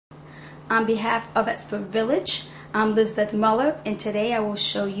On behalf of Expert Village, I'm Lisbeth Muller, and today I will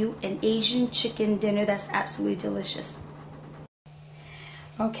show you an Asian chicken dinner that's absolutely delicious.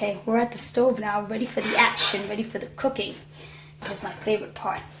 Okay, we're at the stove now, ready for the action, ready for the cooking, which is my favorite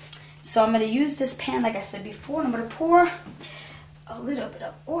part. So I'm going to use this pan like I said before, and I'm going to pour a little bit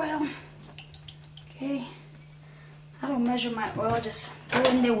of oil. Okay, I don't measure my oil, I just throw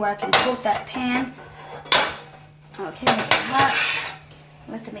it in there where I can coat that pan. Okay, make it hot.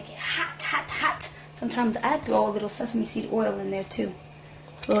 I like to make it hot, hot, hot. Sometimes I throw a little sesame seed oil in there too.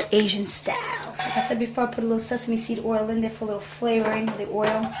 A little Asian style. Like I said before, I put a little sesame seed oil in there for a little flavoring of the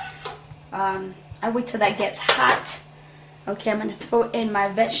oil. I wait till that gets hot. Okay, I'm going to throw in my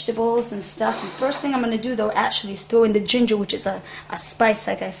vegetables and stuff. And first thing I'm going to do though actually is throw in the ginger, which is a spice,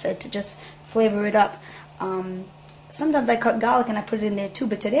 like I said, to just flavor it up. Sometimes I cut garlic and I put it in there too,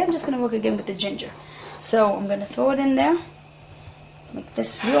 but today I'm just going to work again with the ginger. So I'm going to throw it in there. Make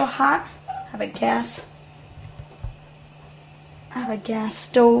this real hot. I have a gas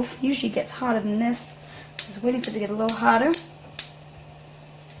stove. Usually gets hotter than this. Just waiting for it to get a little hotter.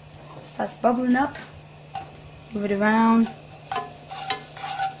 Starts bubbling up. Move it around.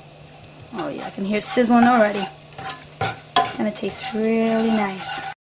 Oh yeah, I can hear it sizzling already. It's gonna taste really nice.